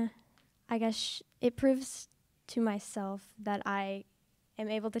mine, it proves to myself that I am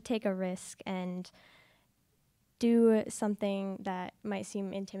able to take a risk and do something that might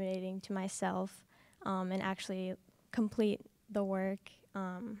seem intimidating to myself, and actually complete the work.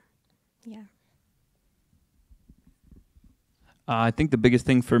 Yeah. I think the biggest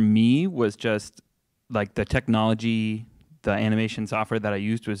thing for me was just like the technology, the animation software that I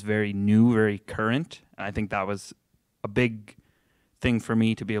used was very new, very current. And I think that was a big thing for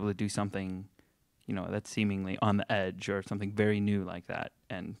me to be able to do something, that's seemingly on the edge or something very new like that,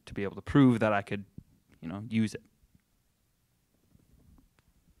 and to be able to prove that I could, use it.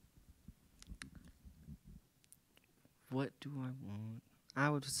 What do I want? I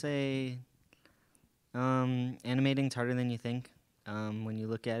would say animating's harder than you think. When you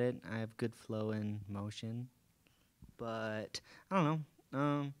look at it, I have good flow and motion. But, I don't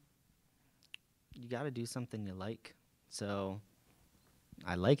know. You got to do something you like. So,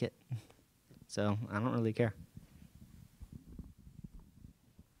 I like it. So, I don't really care.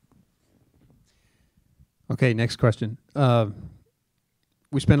 Okay, next question.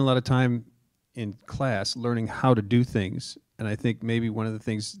 We spend a lot of time in class learning how to do things, and I think maybe one of the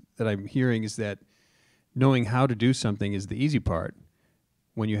things that I'm hearing is that knowing how to do something is the easy part.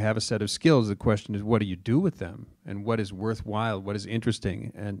 When you have a set of skills, the question is, what do you do with them, and what is worthwhile, what is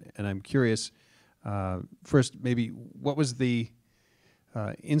interesting? And I'm curious, first, maybe what was the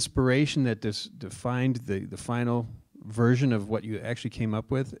inspiration that defined the final version of what you actually came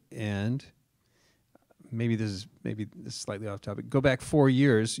up with? And maybe this is slightly off topic. Go back 4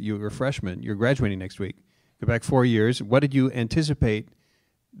 years. You were a freshman. You're graduating next week. Go back 4 years. What did you anticipate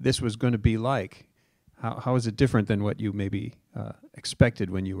this was going to be like? How is it different than what you maybe expected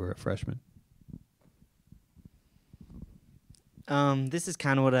when you were a freshman? This is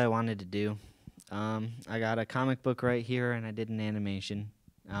kind of what I wanted to do. I got a comic book right here, and I did an animation.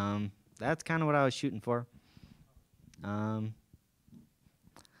 That's kind of what I was shooting for.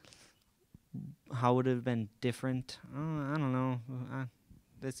 How would it have been different? I don't know.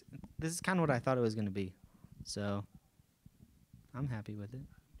 This is kind of what I thought it was going to be. So I'm happy with it.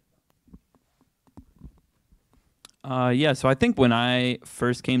 So I think when I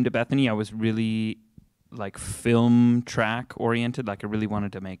first came to Bethany, I was really like film track oriented. Like I really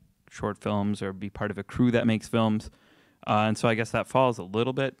wanted to make short films or be part of a crew that makes films. And so I guess that falls a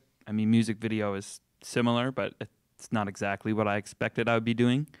little bit. I mean, music video is similar, but it's not exactly what I expected I would be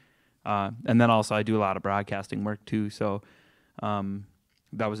doing. And then also I do a lot of broadcasting work too. So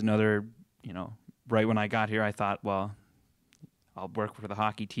that was another, right when I got here, I thought, well, I'll work for the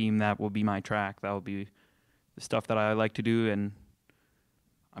hockey team. That will be my track. That will be the stuff that I like to do. And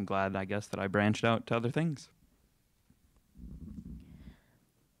I'm glad, I guess, that I branched out to other things.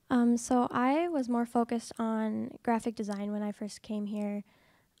 So I was more focused on graphic design when I first came here.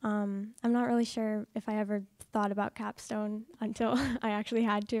 I'm not really sure if I ever thought about Capstone until I actually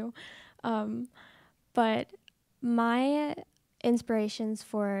had to. But my inspirations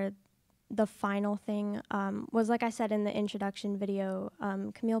for the final thing was, like I said in the introduction video,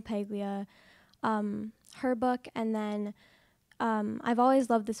 Camille Paglia, her book, and then I've always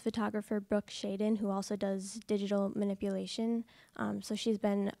loved this photographer, Brooke Shaden, who also does digital manipulation. So she's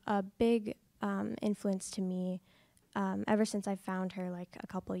been a big influence to me ever since I found her like a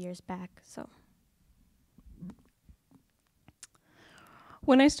couple years back. So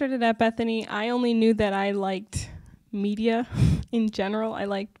when I started at Bethany, I only knew that I liked media in general. I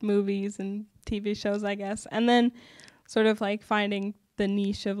liked movies and TV shows, I guess. And then sort of like finding the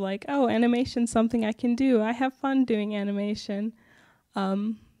niche of like, oh, animation's something I can do. I have fun doing animation.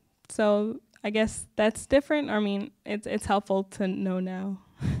 So I guess that's different. I mean, it's helpful to know now.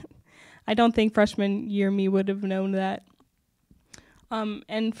 I don't think freshman year me would have known that.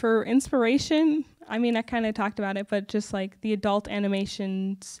 And for inspiration, I mean, I kind of talked about it, but just like the adult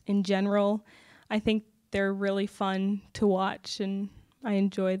animations in general, I think they're really fun to watch, and I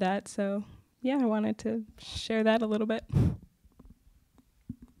enjoy that. So yeah, I wanted to share that a little bit.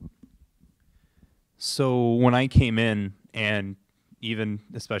 So when I came in, and even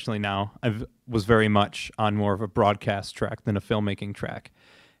especially now, I was very much on more of a broadcast track than a filmmaking track.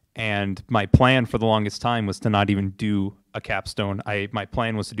 And my plan for the longest time was to not even do a capstone. My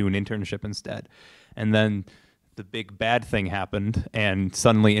plan was to do an internship instead. And then the big bad thing happened, and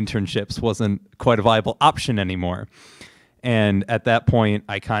suddenly internships wasn't quite a viable option anymore. And at that point,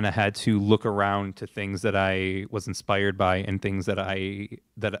 I kind of had to look around to things that I was inspired by and things that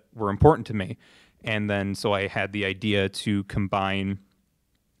were important to me. And then so I had the idea to combine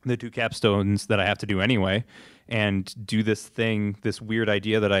the two capstones that I have to do anyway and do this thing, this weird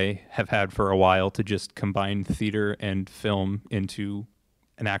idea that I have had for a while, to just combine theater and film into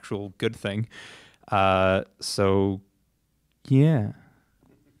an actual good thing. So, yeah.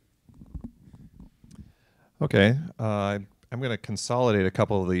 Okay. I'm going to consolidate a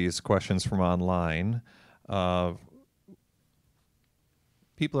couple of these questions from online.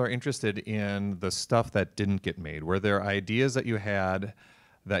 People are interested in the stuff that didn't get made. Were there ideas that you had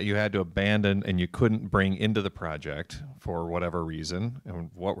to abandon and you couldn't bring into the project for whatever reason?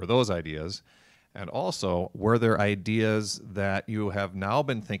 And what were those ideas? And also, were there ideas that you have now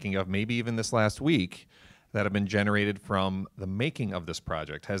been thinking of, maybe even this last week, that have been generated from the making of this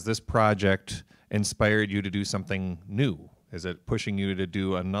project? Has this project inspired you to do something new? Is it pushing you to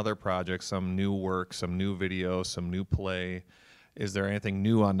do another project, some new work, some new video, some new play? Is there anything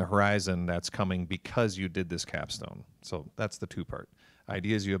new on the horizon that's coming because you did this capstone? So that's the two-part.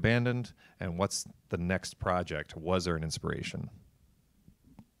 Ideas you abandoned, and what's the next project? Was there an inspiration?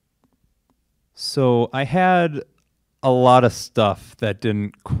 So I had a lot of stuff that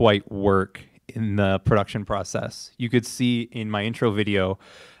didn't quite work in the production process. You could see in my intro video,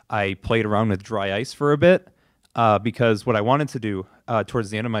 I played around with dry ice for a bit because what I wanted to do towards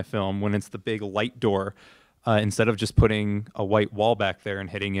the end of my film, when it's the big light door, instead of just putting a white wall back there and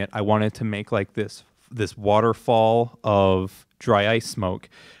hitting it, I wanted to make like this waterfall of dry ice smoke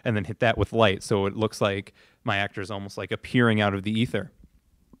and then hit that with light, so it looks like my actor's almost like appearing out of the ether.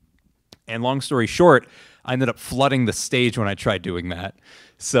 And long story short, I ended up flooding the stage when I tried doing that.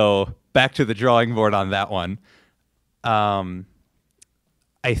 So back to the drawing board on that one. I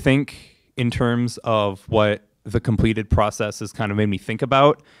think in terms of what the completed process has kind of made me think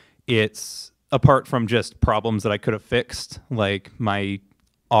about, it's apart from just problems that I could have fixed, like my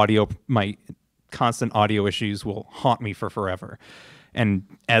constant audio issues will haunt me for forever. And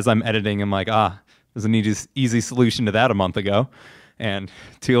as I'm editing, I'm like, there's an easy solution to that a month ago. And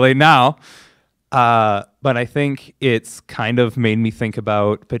too late now. But I think it's kind of made me think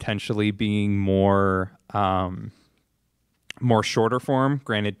about potentially being more shorter form.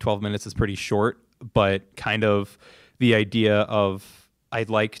 Granted, 12 minutes is pretty short, but kind of the idea of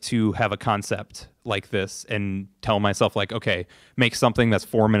I'd like to have a concept like this and tell myself like, okay, make something that's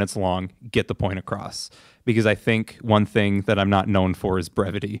 4 minutes long, get the point across. Because I think one thing that I'm not known for is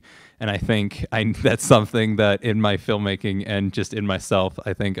brevity. And I think that's something that in my filmmaking and just in myself,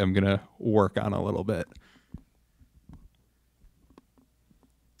 I think I'm going to work on a little bit.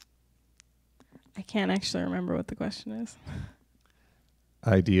 I can't actually remember what the question is.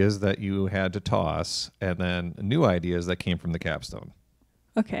 Ideas that you had to toss, and then new ideas that came from the capstone.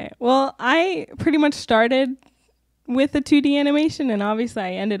 Okay, well, I pretty much started with a 2D animation, and obviously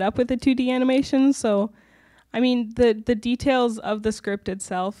I ended up with a 2D animation, so I mean, the details of the script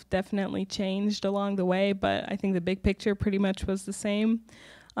itself definitely changed along the way, but I think the big picture pretty much was the same.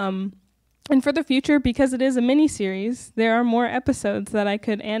 And for the future, because it is a mini-series, there are more episodes that I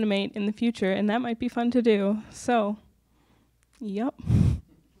could animate in the future, and that might be fun to do. So, yep.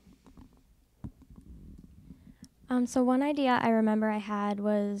 So one idea I remember I had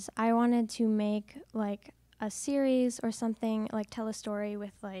was I wanted to make like a series or something, like tell a story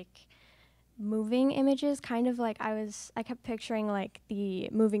with like moving images, kind of like I kept picturing like the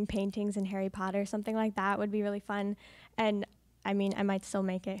moving paintings in Harry Potter, something like that would be really fun. And I mean, I might still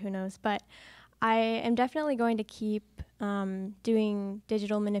make it, who knows, but I am definitely going to keep doing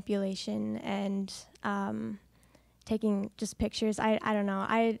digital manipulation and taking just pictures. I don't know,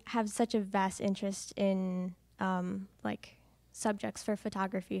 I have such a vast interest in like subjects for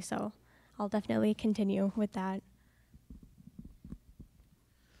photography, so I'll definitely continue with that.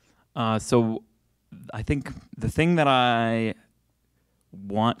 So I think the thing that I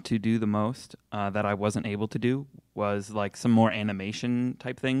want to do the most that I wasn't able to do was like some more animation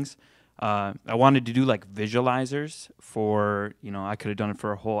type things. I wanted to do like visualizers for, I could have done it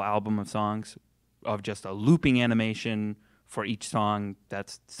for a whole album of songs of just a looping animation for each song.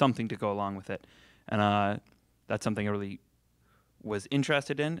 That's something to go along with it. And that's something I really was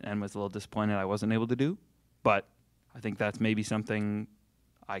interested in and was a little disappointed I wasn't able to do. But I think that's maybe something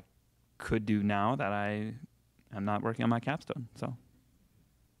I could do now that I am not working on my capstone. So.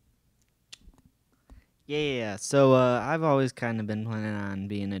 Yeah. So I've always kind of been planning on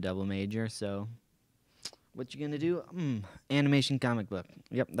being a double major. So what you gonna do? Animation comic book.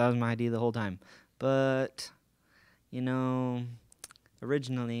 Yep, that was my idea the whole time. But you know,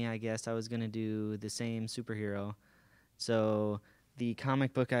 originally I guess I was gonna do the same superhero. So the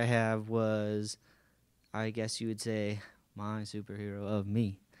comic book I have was, I guess you would say, my superhero of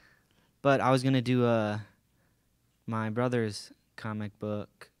me. But I was gonna do my brother's comic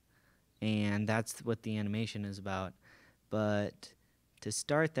book, and that's what the animation is about. But to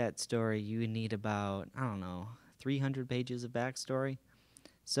start that story, you would need about, I don't know, 300 pages of backstory.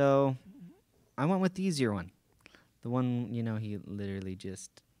 So I went with the easier one. The one, you know, he literally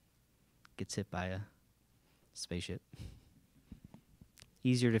just gets hit by a spaceship.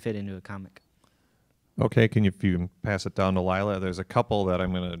 Easier to fit into a comic. Okay, if you can pass it down to Lyla. There's a couple that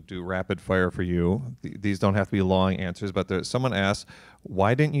I'm going to do rapid fire for you. These don't have to be long answers, but someone asked,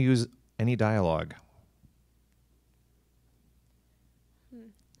 why didn't you use any dialogue?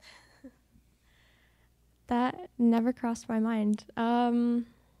 That never crossed my mind. I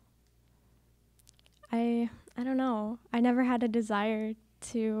don't know. I never had a desire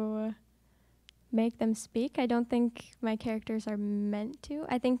to make them speak. I don't think my characters are meant to.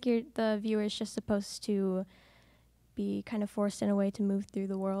 I think the viewer is just supposed to be kind of forced in a way to move through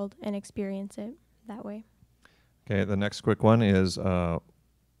the world and experience it that way. Okay, the next quick one is,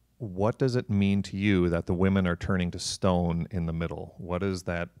 what does it mean to you that the women are turning to stone in the middle? What does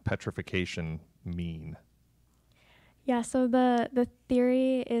that petrification mean? Yeah, so the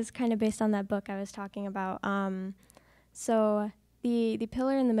theory is kind of based on that book I was talking about. So the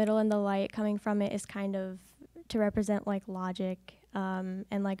pillar in the middle and the light coming from it is kind of to represent like logic and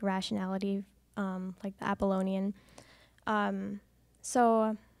like rationality, like the Apollonian.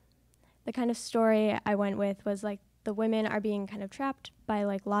 So the kind of story I went with was like the women are being kind of trapped by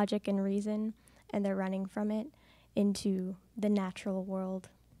like logic and reason, and they're running from it into the natural world.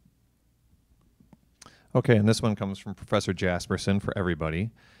 Okay, and this one comes from Professor Jasperson for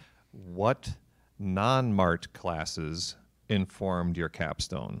everybody. What non-MART classes informed your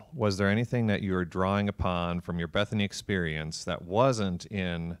capstone? Was there anything that you were drawing upon from your Bethany experience that wasn't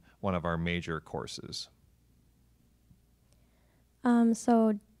in one of our major courses?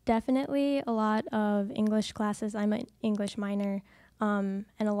 So definitely a lot of English classes. I'm an English minor, and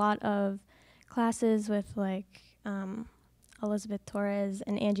a lot of classes with like Elizabeth Torres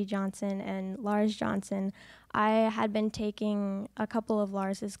and Angie Johnson and Lars Johnson. I had been taking a couple of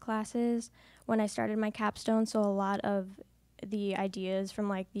Lars's classes when I started my capstone, so a lot of the ideas from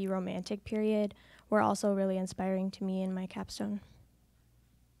like the romantic period were also really inspiring to me in my capstone.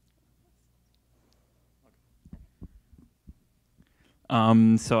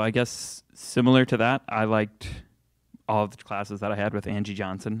 So I guess similar to that, I liked all of the classes that I had with Angie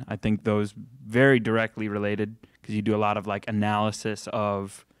Johnson. I think those very directly related because you do a lot of like analysis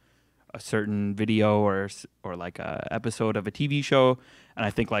of a certain video or like a episode of a TV show, and I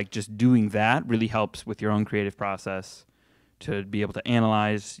think like just doing that really helps with your own creative process to be able to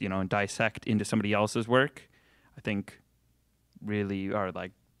analyze, you know, and dissect into somebody else's work. I think really are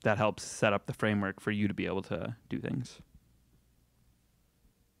like that helps set up the framework for you to be able to do things.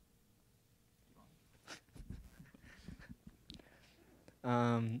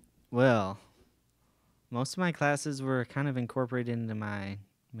 Well, most of my classes were kind of incorporated into my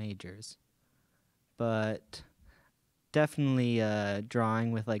majors, but definitely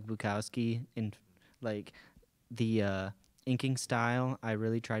drawing with like Bukowski and like the inking style I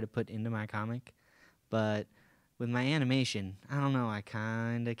really try to put into my comic. But with my animation, I don't know, I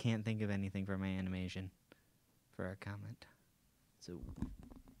kind of can't think of anything for my animation for a comment. So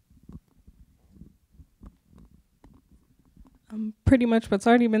pretty much what's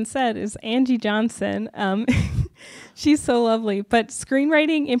already been said is Angie Johnson. She's so lovely. But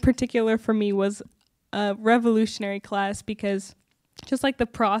screenwriting in particular for me was a revolutionary class because just like the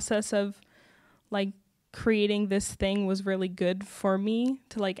process of like creating this thing was really good for me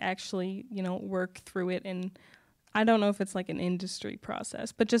to like actually, you know, work through it. And I don't know if it's like an industry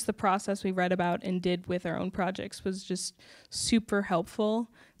process, but just the process we read about and did with our own projects was just super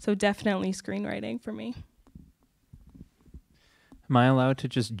helpful. So definitely screenwriting for me. Am I allowed to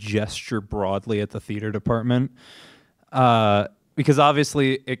just gesture broadly at the theater department? Because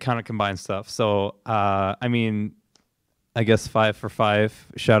obviously it kind of combines stuff. So, I mean, I guess 5 for 5.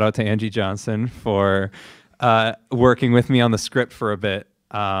 Shout out to Angie Johnson for working with me on the script for a bit.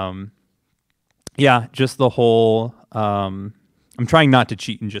 yeah, just the whole. I'm trying not to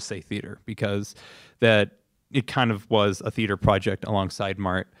cheat and just say theater because that it kind of was a theater project alongside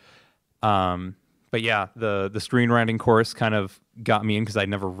Mart. But yeah, the screenwriting course kind of got me in because I'd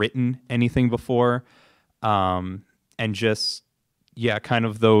never written anything before, and just yeah, kind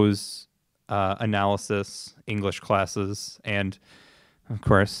of those analysis English classes and. Of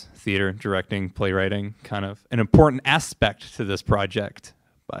course, theater, directing, playwriting, kind of an important aspect to this project.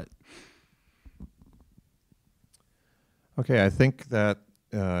 But okay, I think that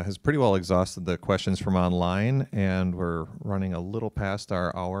has pretty well exhausted the questions from online, and we're running a little past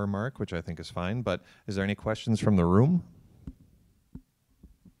our hour mark, which I think is fine. But is there any questions from the room?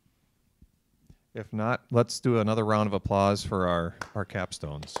 If not, let's do another round of applause for our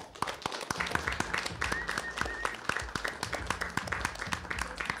capstones.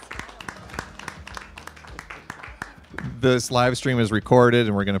 This live stream is recorded,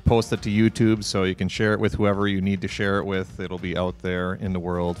 and we're going to post it to YouTube, so you can share it with whoever you need to share it with. It'll be out there in the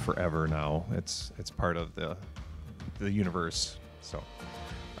world forever now. It's part of the universe. So,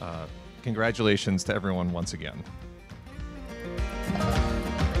 congratulations to everyone once again.